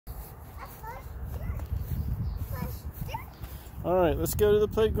All right, let's go to the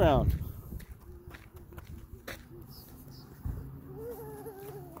playground.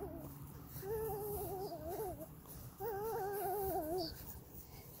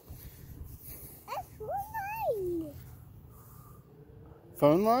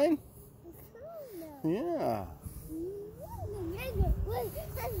 Phone line? Yeah.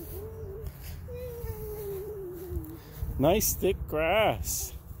 Nice thick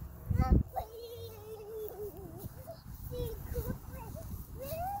grass.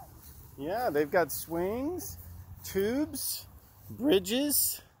 Yeah, they've got swings, tubes,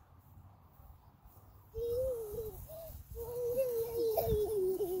 bridges.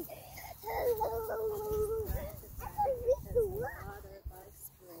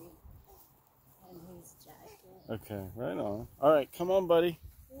 Okay, right on. All right, come on, buddy.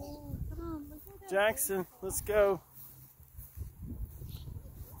 Come on, look at that. Jackson, let's go.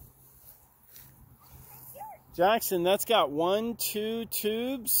 Jackson, that's got 1, 2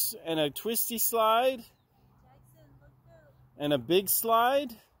 tubes and a twisty slide. Jackson, look up. And a big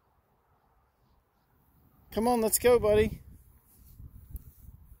slide. Come on, let's go, buddy.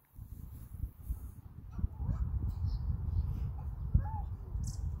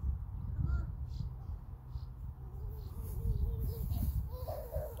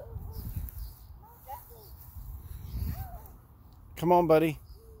 Come on, buddy.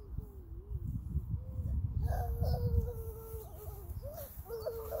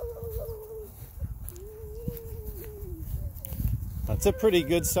 That's a pretty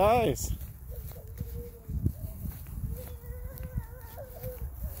good size.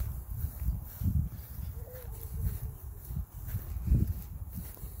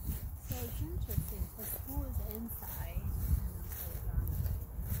 So it's interesting because school is inside.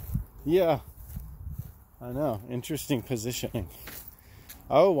 Yeah, I know. Interesting positioning.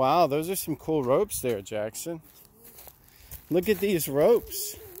 Oh, wow. Those are some cool ropes there, Jackson. Look at these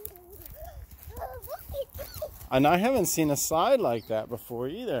ropes. And I haven't seen a slide like that before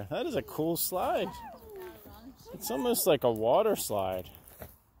either. That is a cool slide. It's almost like a water slide.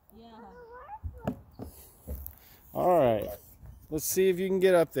 Yeah. All right. Let's see if you can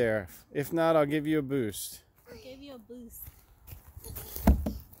get up there. If not, I'll give you a boost. I'll give you a boost.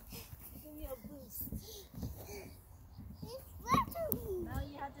 Now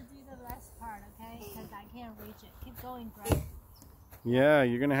you have to do the last part, okay? Because I can't reach it. Keep going, Greg. Yeah,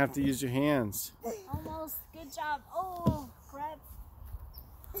 you're going to have to use your hands. Almost. Good job. Oh, Greg.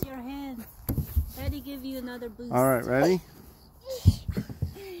 It's your hands. Daddy give you another boost. All right, ready?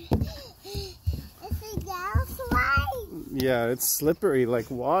 Yeah, it's slippery like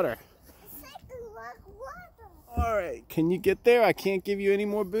water. All right, can you get there? I can't give you any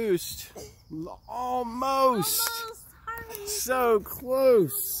more boost. Almost. Hurry. So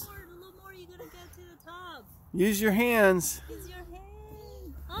close. A little more, you're gonna get to the top. Use your hands. Use your hand.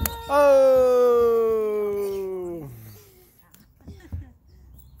 Oh!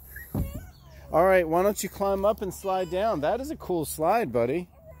 All right, why don't you climb up and slide down? That is a cool slide, buddy.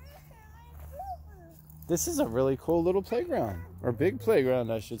 This is a really cool little playground, or big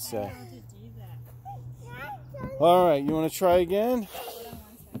playground, I should say. All right, you want to try again?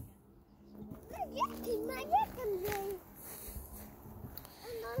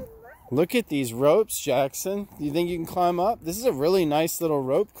 Look at these ropes, Jackson. Do you think you can climb up? This is a really nice little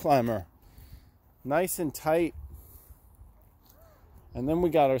rope climber. Nice and tight. And then we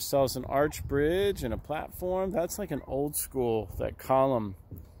got ourselves an arch bridge and a platform. That's like an old school, that column.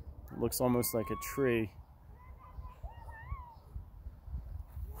 It looks almost like a tree.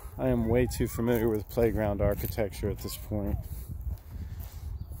 I am way too familiar with playground architecture at this point.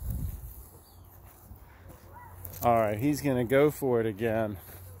 All right, he's gonna go for it again.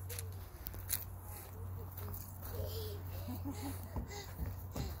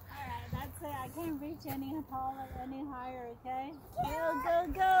 I can't reach any taller, any higher, okay? Go, go,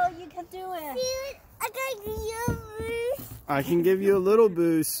 go. You can do it. I can give you a boost. I can give you a little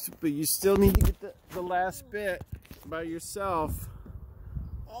boost, but you still need to get the last bit by yourself.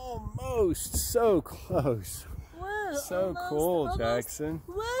 Almost. So close. Whoa, so almost, cool, almost. Jackson.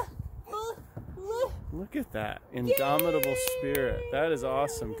 Whoa, whoa, whoa. Look at that. Indomitable spirit. That is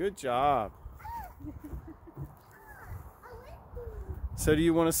awesome. Good job. So do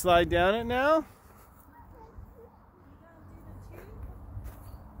you want to slide down it now?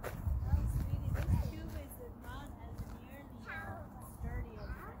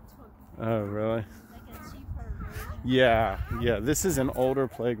 Oh, really? Like a cheaper version. Yeah, this is an older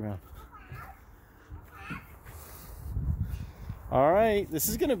playground. All right, this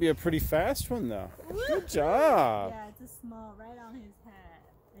is going to be a pretty fast one, though. Good job. Yeah, it's a small, right on his head.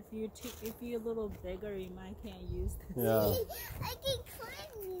 If if you're a little bigger, you might can't use this. Yeah. I can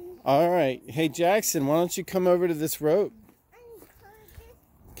climb. All right. Hey, Jackson, why don't you come over to this rope?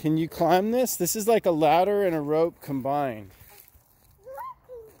 Can you climb this? This is like a ladder and a rope combined.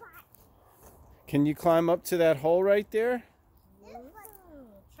 Can you climb up to that hole right there? Ooh,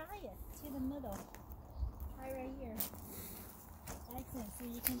 try it. To the middle. Try right here. Jackson, so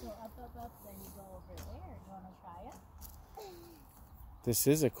you can go up, then you go over there. You want to try it? This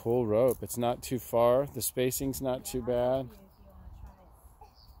is a cool rope. It's not too far. The spacing's not too bad. If you want to try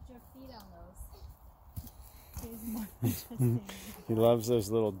it. Put your feet on those. He's more interesting. He loves those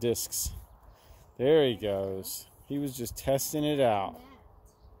little discs. There he goes. He was just testing it out.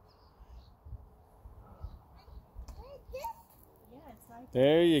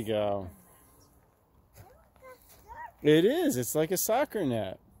 There you go. It is. It's like a soccer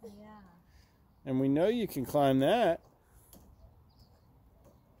net. Yeah. And we know you can climb that.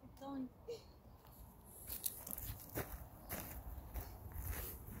 Keep going.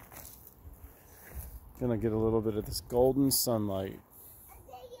 Gonna get a little bit of this golden sunlight.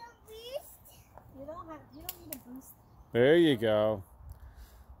 You don't need a boost. There you go.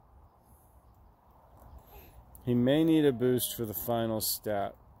 He may need a boost for the final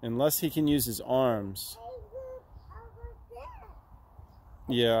step, unless he can use his arms.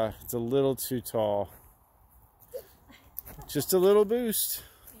 Yeah, it's a little too tall. Just a little boost.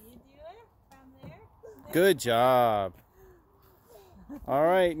 Can you do it from there? Good job. All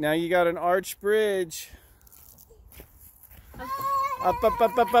right, now you got an arch bridge. Up, up,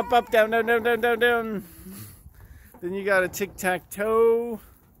 up, up, up, up, down, down, down, down, down, down. Then you got a tic-tac-toe.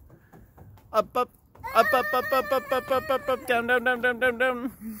 Up, up. Up, up, up, up, up, up, up, up, up, down, down, down, down, down,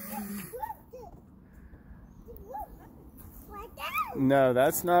 down. No,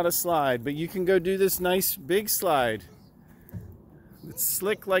 that's not a slide, but you can go do this nice big slide. It's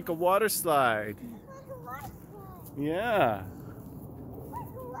slick like a water slide. Yeah.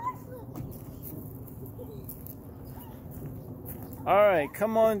 All right,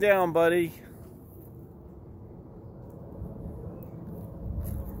 come on down, buddy.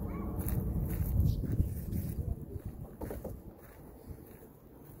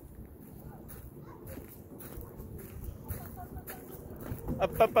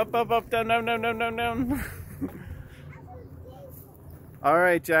 Up, up, up, up, up, down, down, down, down, down, down. All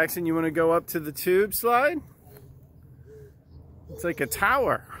right, Jackson, you want to go up to the tube slide? It's like a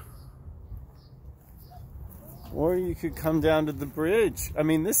tower. Or you could come down to the bridge. I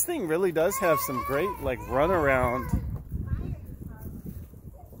mean, this thing really does have some great, like, runaround.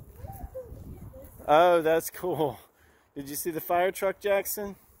 Oh, that's cool. Did you see the fire truck,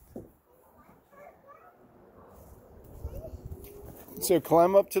 Jackson? So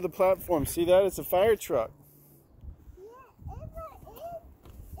climb up to the platform. See that? It's a fire truck.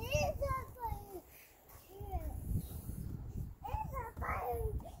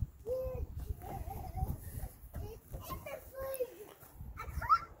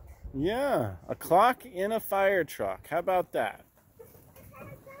 Yeah, a clock in a fire truck. How about that?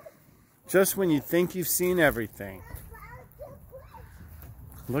 Just when you think you've seen everything.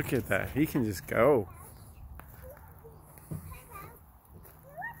 Look at that. He can just go.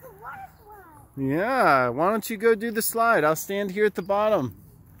 Yeah, why don't you go do the slide? I'll stand here at the bottom.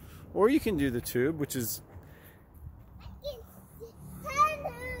 Or you can do the tube, which is...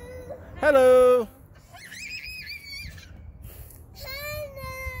 Hello!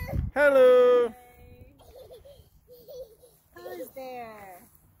 Hello! Who's there?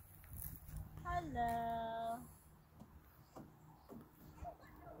 Hello.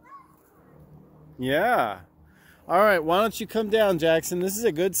 Yeah. All right, why don't you come down, Jackson? This is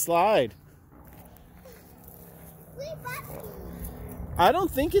a good slide. I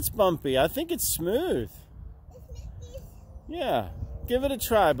don't think it's bumpy. I think it's smooth. Yeah. Give it a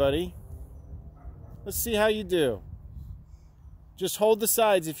try, buddy. Let's see how you do. Just hold the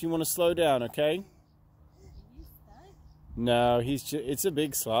sides if you want to slow down, okay? No, it's a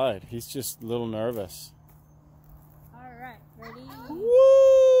big slide. He's just a little nervous. All right, ready? Woo!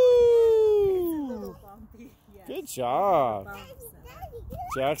 It's a little bumpy. Yes. Good job.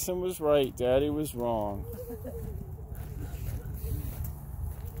 Jackson was right. Daddy was wrong.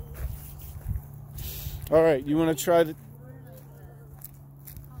 All right, you want to try the...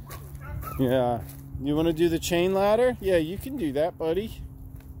 Yeah. You want to do the chain ladder? Yeah, you can do that, buddy.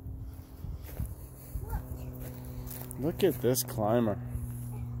 Look at this climber.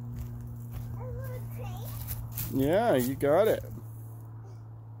 Yeah, you got it.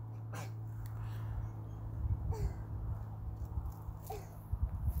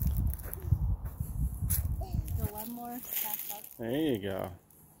 So one more back up. There you go.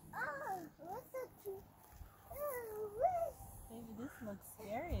 Looks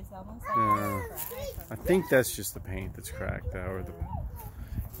scary. It's almost like it's cracked. I think that's just the paint that's cracked, though, or the.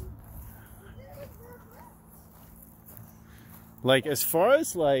 Like, as far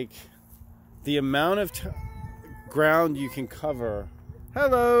as like the amount of ground you can cover.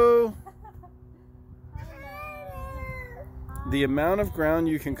 Hello. The amount of ground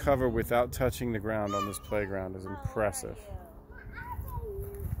you can cover without touching the ground on this playground is impressive.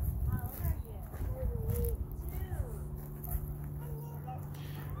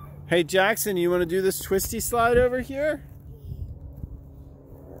 Hey Jackson, you want to do this twisty slide over here?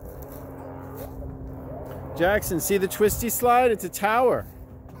 Jackson, see the twisty slide? It's a tower.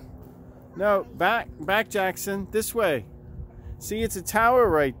 No, back Jackson, this way. See, it's a tower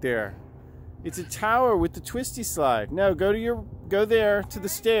right there. It's a tower with the twisty slide. No, go there to the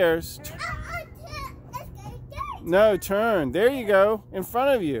stairs. No, turn. There you go. In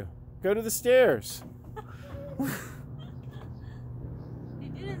front of you. Go to the stairs. You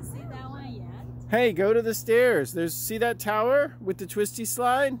didn't see that one yet? Hey, go to the stairs. See that tower with the twisty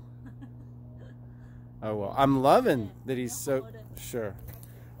slide? Oh, well, I'm loving that he's so... Sure.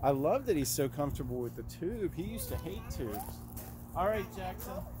 I love that he's so comfortable with the tube. He used to hate tubes. All right,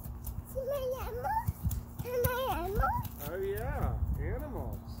 Jackson. Oh, yeah.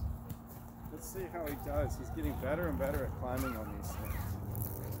 Animals. Let's see how he does. He's getting better and better at climbing on these things.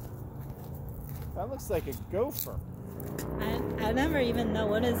 That looks like a gopher. I never even know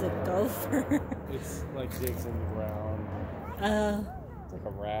what is a gopher. It's like digs in the ground. It's like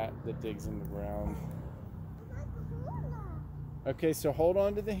a rat that digs in the ground. Okay, so hold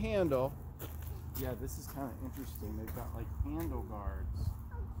on to the handle. Yeah, this is kind of interesting. They've got like handle guards.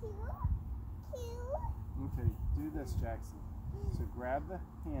 Okay, do this, Jackson. So grab the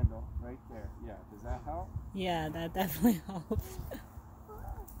handle right there. Yeah, does that help? Yeah, that definitely helps.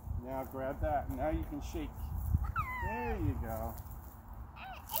 Now grab that. Now you can shake. There you go.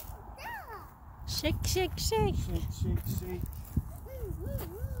 Shake, shake, shake. Shake, shake, shake.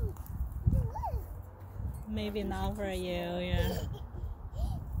 Maybe not for you, yeah.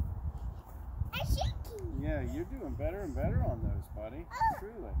 Yeah, you're doing better and better on those, buddy.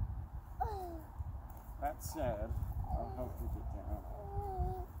 Truly. That said, I'll help you get down.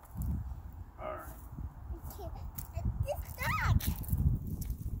 All right.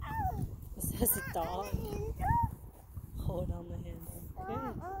 It says a dog. Hold on the handle.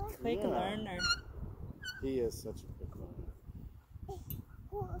 Good. Quick learner. He is such a quick learner.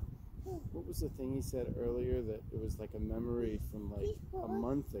 What was the thing he said earlier that it was like a memory from like a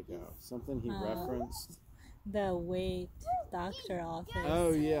month ago? Something he referenced? The weight doctor office.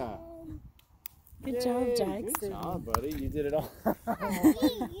 Oh, yeah. Good job, Jackson. Good job, buddy. You did it all.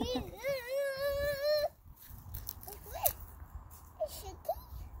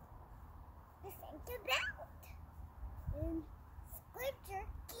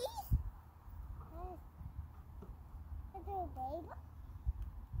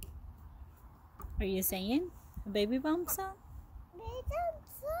 Are you singing a baby bump song?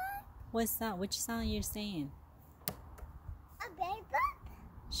 What song? Which song are you singing? A baby bump?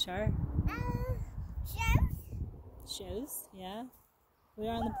 Sure. Shows? Shows? Yeah.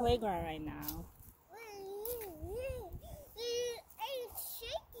 We're on the playground right now. It's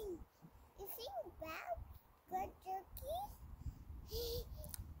shaking. You think about good jerky?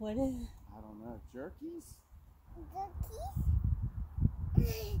 What is? I don't know. Jerkies? Jerky?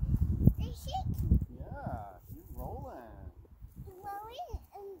 They're shaking. Yeah, you're rolling. Rolling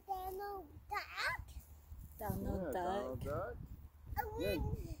and Donald Duck. Donald Duck. Donald Duck. Yeah,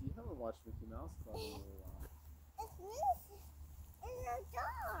 you haven't watched Mickey Mouse Club in a little while. It's this in the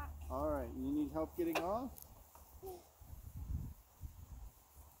dark. All right, you need help getting off?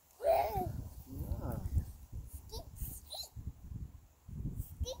 Yeah. Skeet, skeet.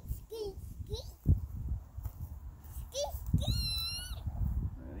 Skeet, skeet, skeet. Skeet, skeet.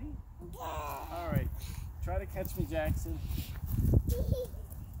 Ready? All right, try to catch me, Jackson.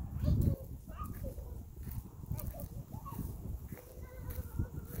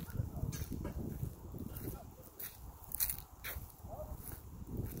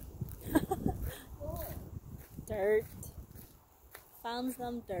 Dirt. Found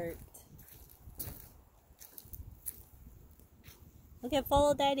some dirt. Okay,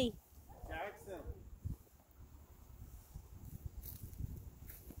 follow Daddy. Jackson.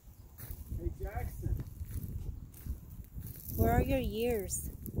 Hey, Jackson. Where are your ears?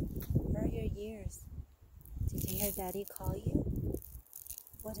 Where are your ears? Did you hear Daddy call you?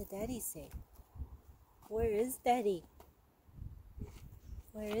 What did Daddy say? Where is Daddy?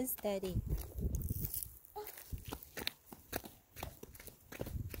 Where is Daddy?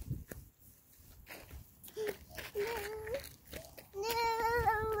 No.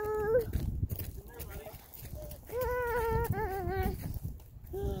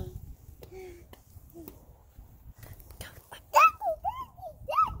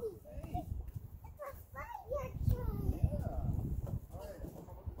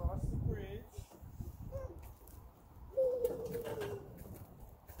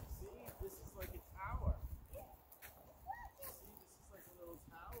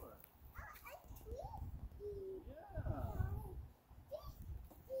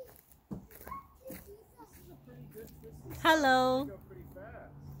 Hello. Go pretty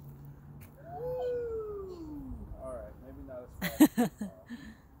fast. All right, maybe not as fast.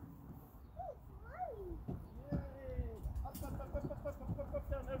 Yay! Up, up, up, up, up, up, up, up, up,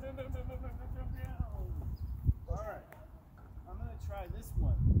 down, down, down, down, down, down, down, down. All right, I'm gonna try this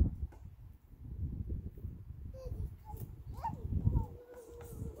one.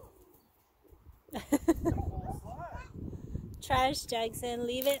 Trash, Jackson.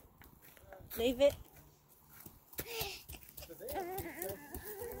 Leave it. Leave it.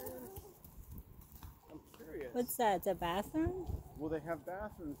 I'm curious. What's that? It's a bathroom? Well, they have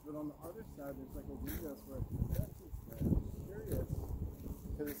bathrooms, but on the other side, there's like a window for a protection stand. I'm curious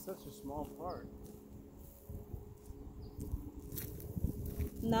because it's such a small park.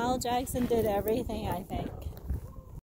 No, Jackson did everything, I think.